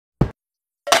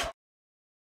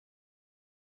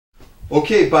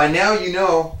Okay, by now you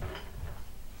know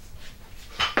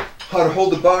how to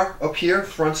hold the bar up here,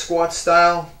 front squat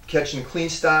style, catch and clean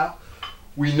style.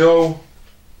 We know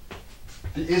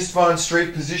the Istvan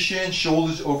straight position,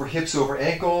 shoulders over hips over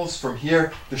ankles. From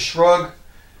here, the shrug,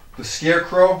 the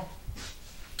scarecrow.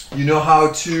 You know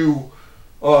how to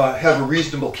have a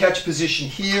reasonable catch position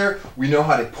here. We know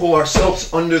how to pull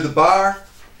ourselves under the bar.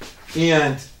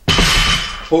 And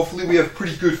hopefully we have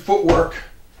pretty good footwork.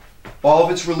 All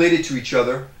of it's related to each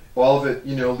other. All of it,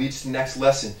 leads to the next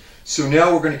lesson. So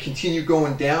now we're going to continue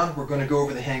going down. We're going to go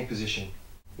over the hang position.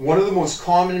 One of the most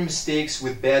common mistakes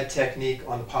with bad technique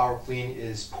on the power clean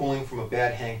is pulling from a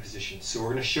bad hang position. So we're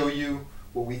going to show you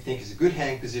what we think is a good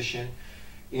hang position.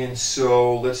 And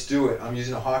so let's do it. I'm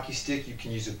using a hockey stick. You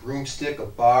can use a broomstick, a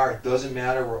bar. It doesn't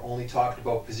matter. We're only talking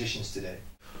about positions today.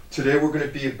 Today we're going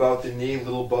to be about the knee, a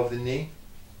little above the knee.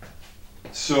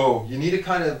 So you need to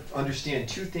kind of understand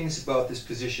two things about this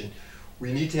position.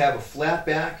 We need to have a flat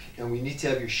back, and we need to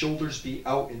have your shoulders be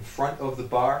out in front of the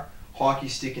bar, hockey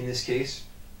stick in this case.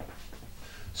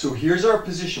 So here's our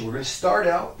position. We're going to start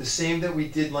out the same that we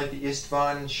did like the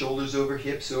Istvan, shoulders over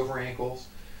hips over ankles,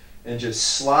 and just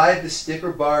slide the stick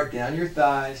or bar down your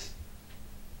thighs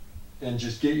and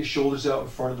just get your shoulders out in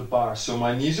front of the bar. So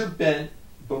my knees are bent,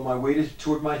 but my weight is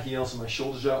toward my heels and my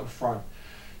shoulders are out in front.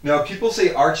 Now, people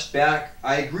say arched back.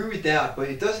 I agree with that, but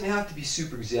it doesn't have to be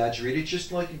super exaggerated.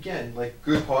 Just like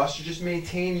good posture, just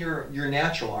maintain your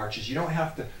natural arches. You don't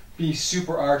have to be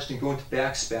super arched and go into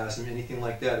back spasm, anything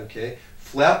like that, okay?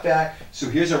 Flat back. So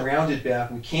here's a rounded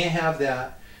back. We can't have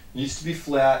that. It needs to be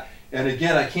flat. And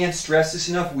again, I can't stress this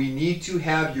enough. We need to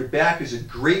have your back is a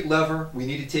great lever. We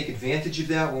need to take advantage of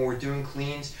that when we're doing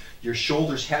cleans. Your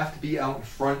shoulders have to be out in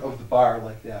front of the bar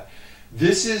like that.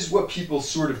 This is what people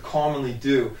sort of commonly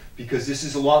do because this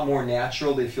is a lot more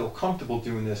natural. They feel comfortable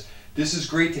doing this. This is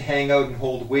great to hang out and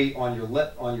hold weight on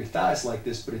your thighs like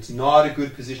this, but it's not a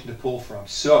good position to pull from.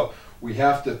 So we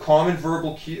have the common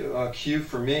verbal cue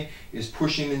for me is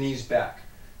pushing the knees back,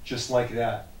 just like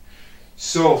that.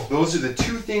 So those are the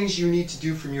two things you need to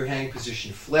do from your hang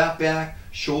position. Flat back,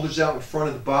 shoulders out in front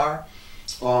of the bar.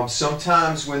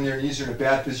 Sometimes when their knees are in a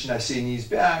bad position, I say knees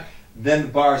back. Then the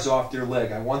bar is off their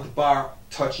leg. I want the bar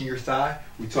touching your thigh.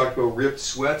 We talked about ripped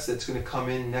sweats. That's going to come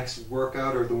in next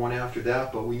workout or the one after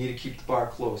that, but we need to keep the bar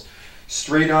closed.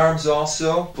 Straight arms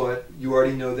also, but you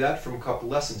already know that from a couple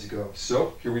lessons ago.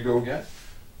 So here we go again.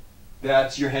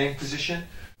 That's your hang position.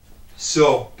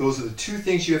 So those are the two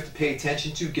things you have to pay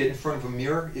attention to. Get in front of a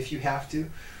mirror if you have to,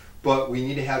 but we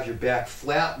need to have your back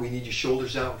flat. We need your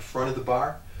shoulders out in front of the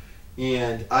bar.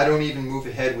 And I don't even move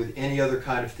ahead with any other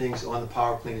kind of things on the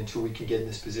power clean until we can get in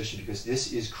this position because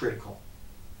this is critical.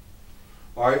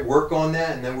 All right, work on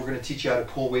that, and then we're going to teach you how to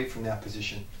pull weight from that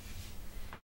position.